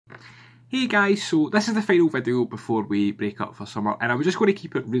Hey guys, so this is the final video before we break up for summer, and I was just going to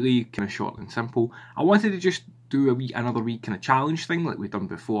keep it really kind of short and simple. I wanted to just do another wee kind of challenge thing like we've done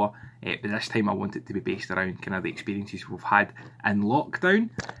before, but this time I want it to be based around kind of the experiences we've had in lockdown.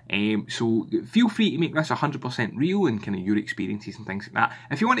 So feel free to make this 100% real and kind of your experiences and things like that.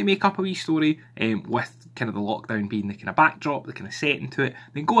 If you want to make up a wee story with kind of the lockdown being the kind of backdrop, the kind of setting to it,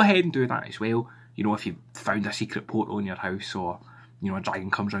 then go ahead and do that as well. You know, if you found a secret portal in your house, or you know, a dragon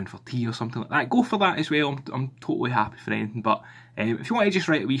comes round for tea or something like that, go for that as well. I'm totally happy for anything. But if you want to just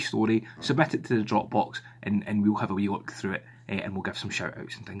write a wee story, submit it to the Dropbox and we'll have a wee look through it and we'll give some shout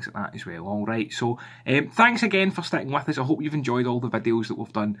outs and things like that as well. Alright, so thanks again for sticking with us. I hope you've enjoyed all the videos that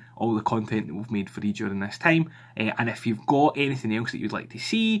we've done, all the content that we've made for you during this time. And if you've got anything else that you'd like to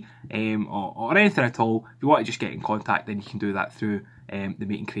see or anything at all, if you want to just get in contact, then you can do that through the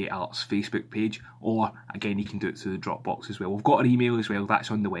Make and Create Arts Facebook page, or again you can do it through the Dropbox as well. We've got our email as well, that's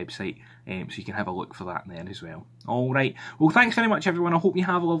on the website, so you can have a look for that there as well. Alright, well thanks very much everyone, I hope you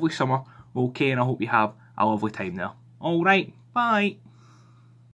have a lovely summer, okay, and I hope you have a lovely time there. Alright, bye!